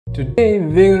Today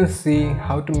we're going to see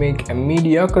how to make a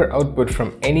mediocre output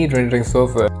from any rendering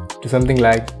software to something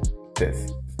like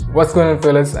this. What's going on,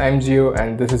 fellas? I'm Geo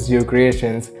and this is Geo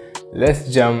Creations. Let's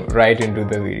jump right into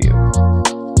the video.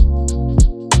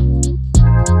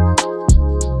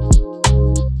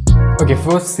 Okay,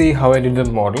 first see how I did the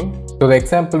model. So the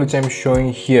example which I'm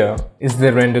showing here is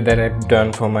the render that I've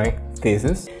done for my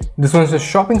thesis. This one's a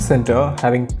shopping center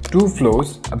having 2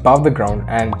 floors above the ground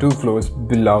and 2 floors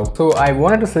below. So I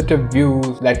wanted to set up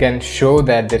views that can show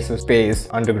that there's a space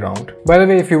underground. By the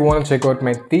way, if you want to check out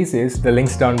my thesis, the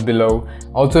link's down below.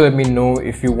 Also let me know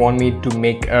if you want me to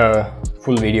make a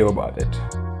full video about it.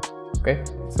 Okay,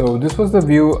 so this was the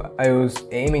view I was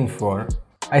aiming for.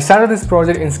 I started this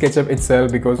project in SketchUp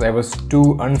itself because I was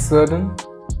too uncertain.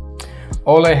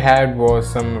 All I had was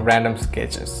some random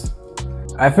sketches.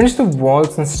 I finished the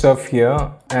walls and stuff here,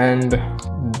 and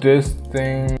this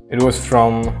thing, it was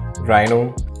from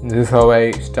Rhino. This is how I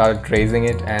started tracing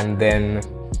it, and then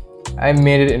I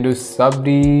made it into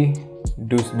sub-D,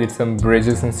 did some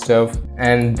bridges and stuff,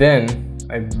 and then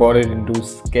I brought it into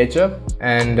SketchUp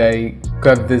and I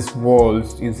cut these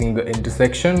walls using the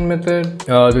intersection method.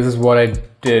 This is what I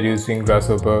did using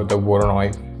Grasshopper, the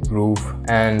Voronoi roof,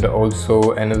 and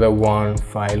also another one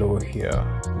file over here,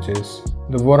 which is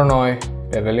the Voronoi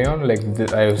Pavilion. Like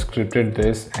this, I have scripted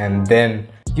this and then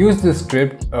use the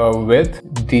script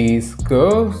with these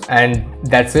curves, and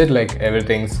that's it. Like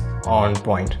everything's on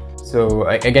point. So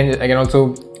I can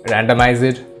also randomize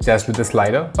it just with the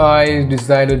slider. I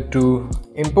decided to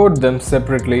import them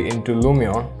separately into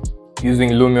Lumion using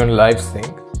Lumion Live Sync.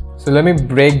 So let me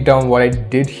break down what I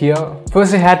did here.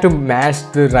 First, I had to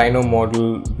match the Rhino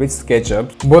model with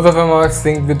SketchUp. Both of them are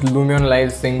synced with Lumion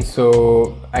Live Sync,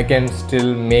 so I can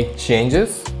still make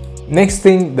changes. Next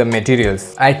thing, the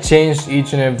materials. I changed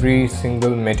each and every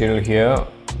single material here.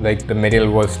 Like the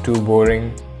material was too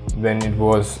boring when it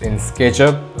was in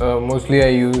SketchUp. Mostly I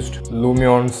used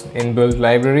Lumion's inbuilt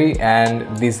library,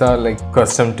 and these are like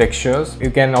custom textures. You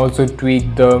can also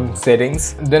tweak the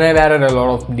settings. Then I've added a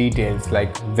lot of details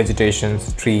like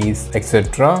vegetations, trees,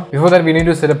 etc. Before that, we need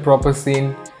to set a proper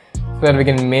scene so that we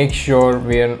can make sure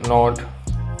we are not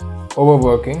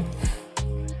overworking.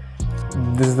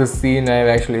 This is the scene I've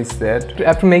actually set.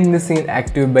 After making the scene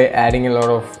active by adding a lot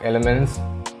of elements,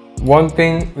 one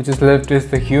thing which is left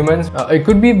is the humans. It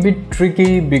could be a bit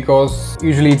tricky because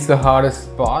usually it's the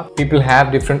hardest part. People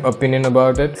have different opinion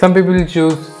about it. Some people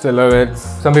choose silhouettes,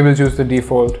 some people choose the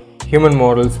default human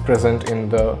models present in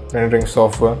the rendering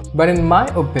software. But in my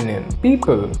opinion,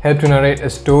 people help to narrate a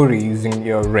story using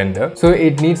your render, so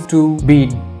it needs to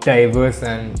be diverse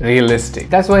and realistic.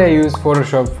 That's why I use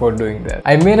Photoshop for doing that.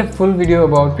 I made a full video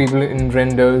about people in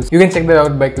renders. You can check that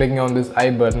out by clicking on this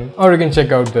I button, or you can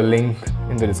check out the link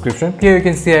in the description. Here you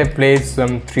can see I placed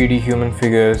some 3D human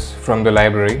figures from the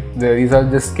library. These are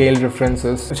just scale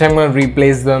references, which I'm going to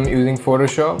replace them using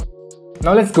Photoshop.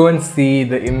 Now let's go and see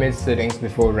the image settings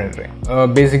before rendering.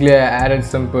 Basically I added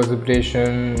some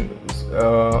precipitation,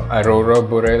 Aurora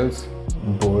Borealis,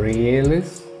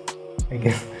 I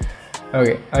guess.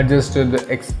 Okay, adjusted the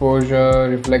exposure,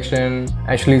 reflection,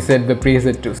 actually set the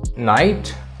preset to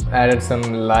night, added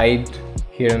some light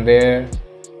here and there,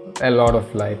 a lot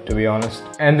of light to be honest.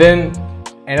 And then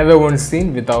another one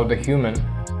scene without the human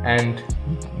and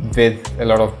with a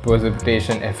lot of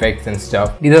precipitation effects and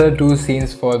stuff. These are the 2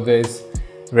 scenes for this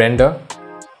render.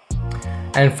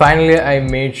 And finally I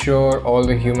made sure all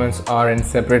the humans are in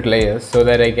separate layers so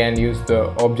that I can use the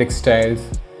object styles,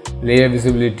 layer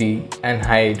visibility, and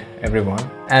hide everyone.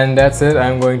 And that's it.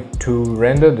 I'm going to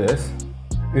render this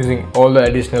using all the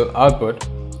additional output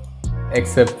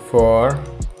except for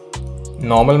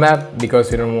normal map,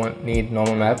 because you don't need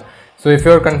normal map. So if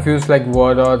you're confused like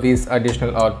what are these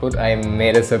additional output, I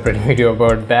made a separate video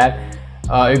about that.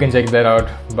 You can check that out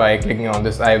by clicking on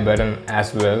this I button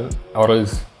as well, or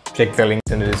else check the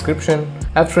links in the description.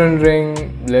 After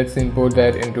rendering, let's import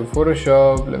that into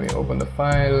Photoshop. Let me open the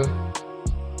file.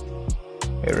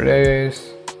 Here it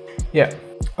is. Yeah.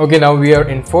 Okay, now we are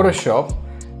in Photoshop.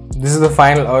 This is the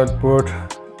final output,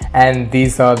 and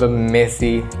these are the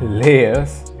messy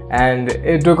layers. And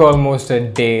it took almost a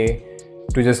day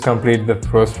to just complete the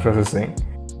post-processing.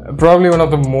 Probably one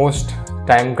of the most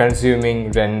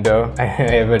time-consuming render I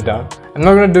ever done. I'm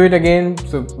not gonna do it again,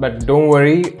 but don't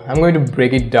worry, I'm going to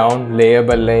break it down layer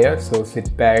by layer, so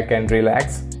sit back and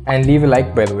relax, and leave a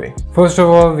like by the way. First of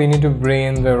all, we need to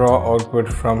bring in the raw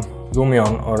output from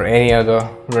Lumion or any other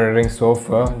rendering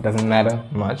software, doesn't matter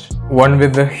much. One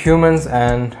with the humans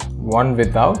and one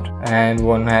without, and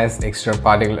one has extra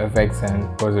particle effects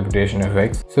and precipitation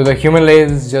effects. So the human layer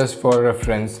is just for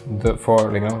reference,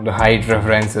 for the height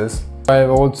references. I've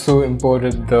also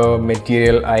imported the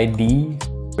material ID.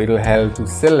 It will help to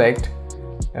select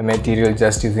a material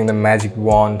just using the magic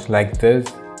wand like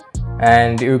this.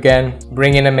 And you can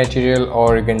bring in a material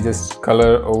or you can just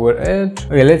color over it.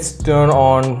 Okay, let's turn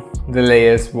on the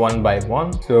layers one by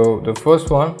one. So the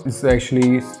first one is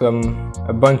actually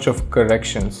a bunch of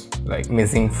corrections, like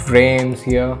missing frames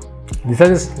here. These are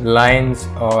just lines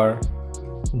or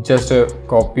just a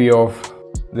copy of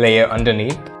layer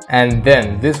underneath. And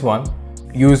then this one,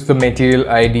 use the material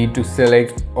ID to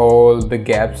select all the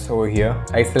gaps over here.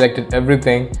 I selected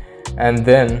everything and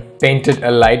then painted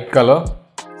a light color.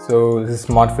 So this is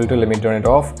smart filter, let me turn it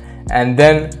off. And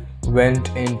then went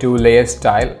into layer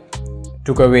style,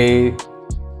 took away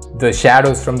the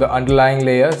shadows from the underlying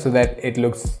layer so that it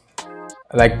looks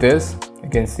like this. You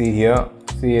can see here,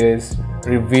 see it is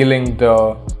revealing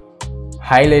the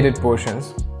highlighted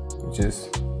portions which is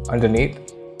underneath.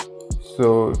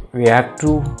 So we have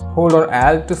to hold on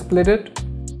Alt to split it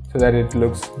so that it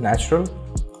looks natural.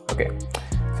 Okay,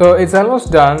 so it's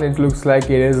almost done. It looks like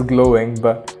it is glowing,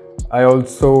 but I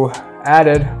also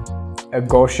added a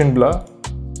Gaussian blur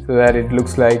so that it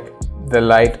looks like the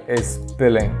light is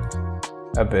spilling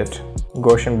a bit.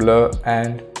 Gaussian blur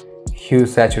and hue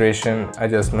saturation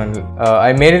adjustment.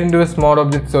 I made it into a small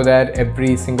object so that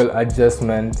every single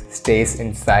adjustment stays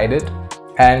inside it.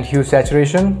 And hue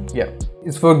saturation, yeah,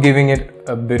 it's for giving it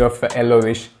a bit of a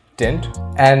yellowish tint.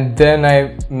 And then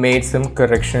I made some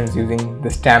corrections using the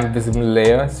stamp visible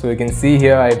layer. So you can see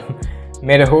here I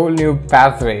made a whole new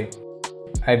pathway.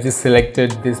 I just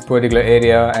selected this particular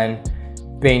area and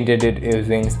painted it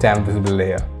using stamp visible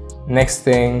layer. Next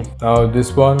thing,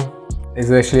 this one is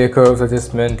actually a curves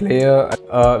adjustment layer.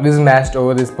 This is matched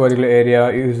over this particular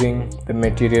area using the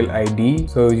material ID.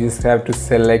 So you just have to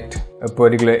select a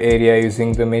particular area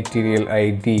using the material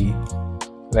ID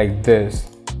like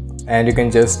this, and you can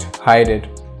just hide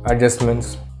it.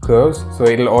 Adjustments, curves, so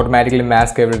it'll automatically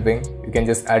mask everything. You can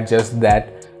just adjust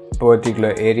that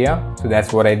particular area. So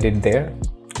that's what I did there.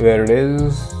 Where it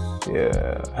is,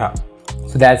 yeah.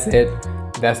 So that's it.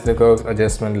 That's the curves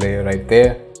adjustment layer right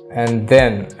there. And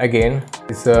then again,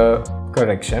 it's a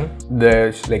correction.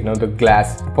 The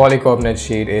glass polycarbonate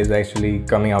sheet is actually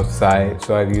coming outside,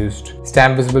 so I've used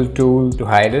stamp visible tool to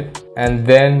hide it. And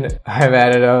then I've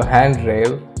added a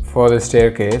handrail for the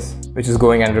staircase which is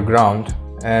going underground.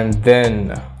 And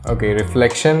then okay,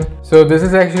 reflection. So this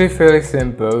is actually fairly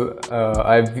simple.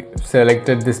 I've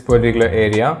selected this particular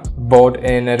area, brought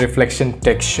in a reflection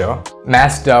texture,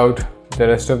 masked out the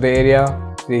rest of the area.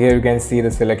 See here, you can see the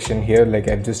selection here, like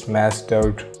I've just masked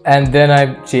out. And then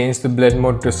I've changed the blend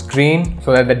mode to screen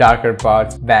so that the darker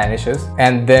part vanishes.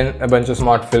 And then a bunch of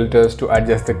smart filters to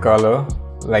adjust the color,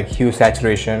 like hue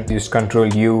saturation, use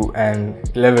Ctrl U,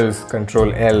 and levels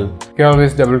Ctrl L. You can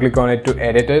always double click on it to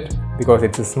edit it because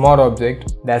it's a smart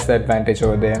object. That's the advantage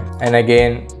over there. And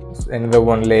again, another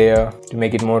one layer to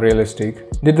make it more realistic.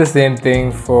 Did the same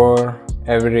thing for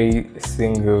every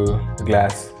single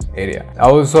glass area.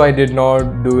 Also, I did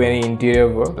not do any interior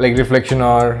work, like reflection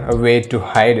or a way to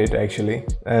hide it actually.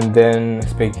 And then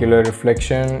specular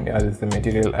reflection, yeah, this is the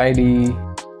material ID.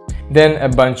 Then a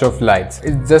bunch of lights.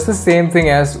 It's just the same thing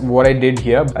as what I did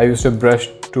here. I used a brush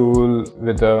tool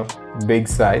with a big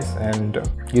size and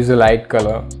use a light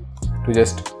color to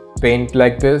just paint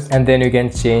like this. And then you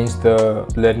can change the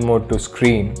blend mode to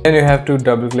screen. Then you have to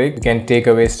double click. You can take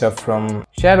away stuff from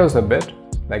shadows a bit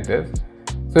like this.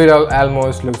 So it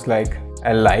almost looks like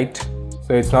a light.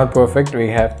 So it's not perfect. We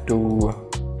have to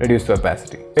reduce the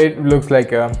opacity. It looks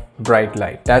like a bright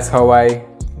light. That's how I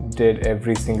did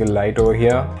every single light over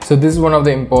here. So this is one of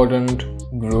the important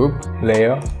group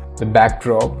layer, the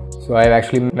backdrop. So I've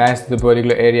actually matched the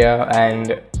particular area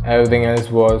and everything else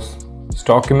was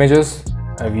stock images.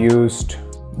 I've used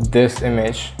this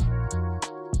image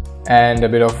and a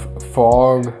bit of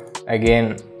fog,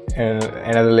 again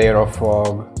another layer of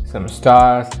fog, some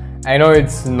stars. I know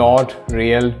it's not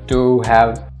real to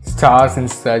have stars in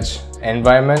such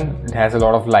environment. It has a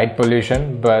lot of light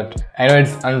pollution, but I know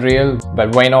it's unreal,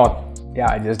 but why not? Yeah,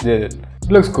 I just did it.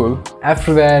 It looks cool.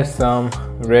 After that, some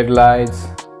red lights,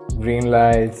 green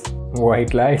lights,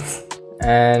 white lights,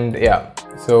 and yeah,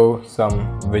 so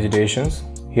some vegetations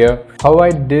here. How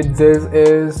I did this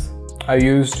is I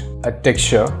used a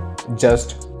texture,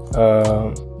 just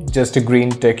a green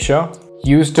texture.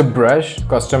 Used a brush,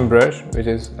 custom brush, which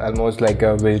is almost like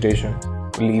a vegetation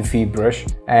leafy brush,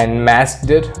 and masked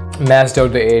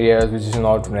out the areas which is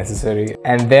not necessary.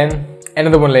 And then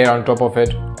another one layer on top of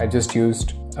it. I just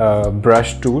used a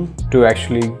brush tool to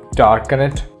actually darken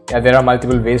it. Yeah, there are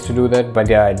multiple ways to do that, but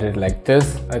yeah, I did it like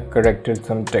this. I corrected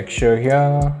some texture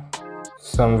here,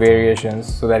 some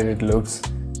variations so that it looks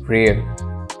real.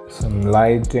 Some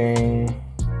lighting,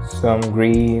 some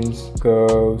greens,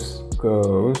 curves.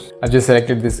 I've just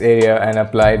selected this area and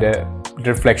applied a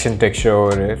reflection texture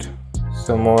over it.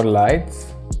 Some more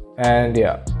lights, and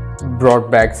yeah,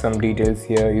 brought back some details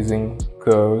here using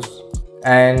curves.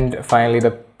 And finally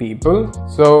the people.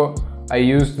 So I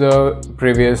used the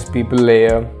previous people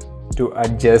layer to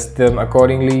adjust them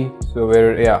accordingly. So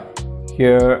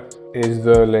here is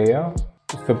the layer,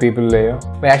 it's the people layer.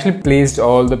 I actually placed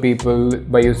all the people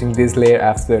by using this layer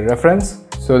as the reference,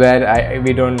 so that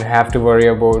we don't have to worry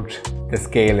about the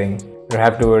scaling, we don't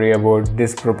have to worry about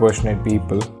disproportionate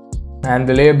people. And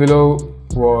the layer below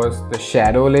was the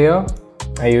shadow layer.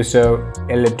 I used a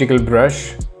elliptical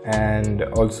brush and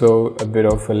also a bit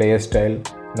of a layer style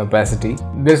and opacity.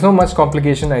 There's no much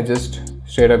complication, I just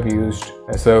straight up used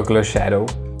a circular shadow.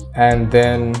 And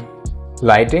then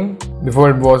lighting.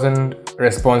 Before it wasn't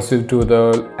responsive to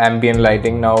the ambient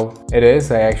lighting, now it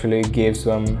is. I actually gave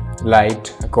some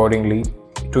light accordingly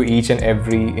to each and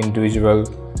every individual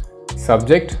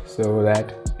subject so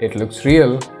that it looks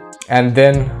real. And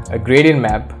then a gradient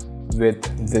map with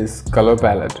this color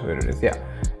palette, where it is,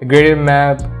 a gradient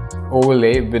map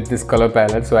overlay with this color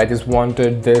palette. So I just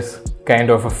wanted this kind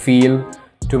of a feel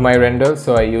to my render,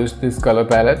 so I used this color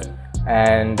palette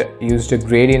and used a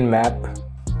gradient map.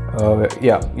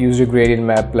 Used a gradient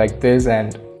map like this,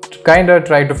 and kind of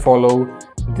try to follow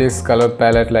this color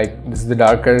palette. Like, this is the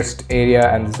darkest area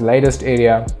and this lightest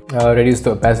area. Reduce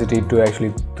the opacity to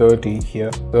actually 30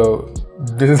 here. So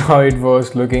this is how it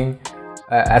was looking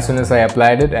as soon as I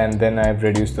applied it, and then I've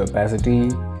reduced the opacity.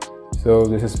 So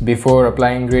this is before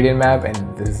applying gradient map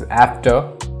and this is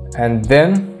after. And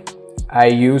then I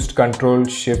used Ctrl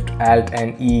Shift Alt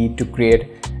and E to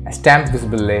create a stamp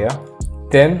visible layer.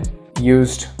 Then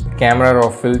used Camera Raw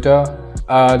filter.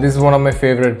 This is one of my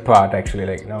favorite part actually.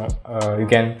 Like, you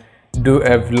can do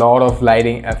a lot of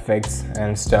lighting effects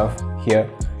and stuff here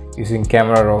using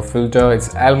Camera Raw filter.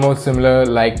 It's almost similar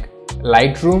like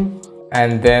Lightroom.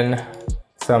 And then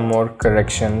some more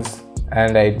corrections,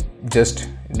 and I just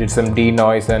did some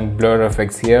denoise and blur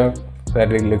effects here so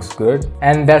that it looks good.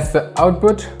 And that's the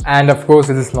output. And of course,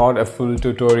 this is not a full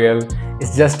tutorial,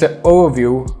 it's just an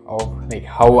overview of like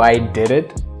how I did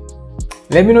it.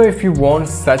 Let me know if you want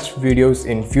such videos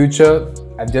in future.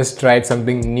 I've just tried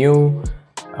something new.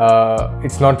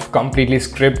 It's not completely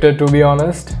scripted, to be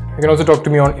honest. You can also talk to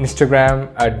me on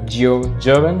Instagram at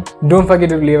Jerwin. Don't forget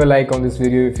to leave a like on this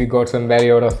video if you got some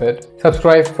value out of it.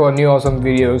 Subscribe for new awesome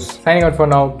videos. Signing out for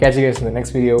now. Catch you guys in the next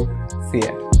video. See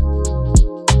ya.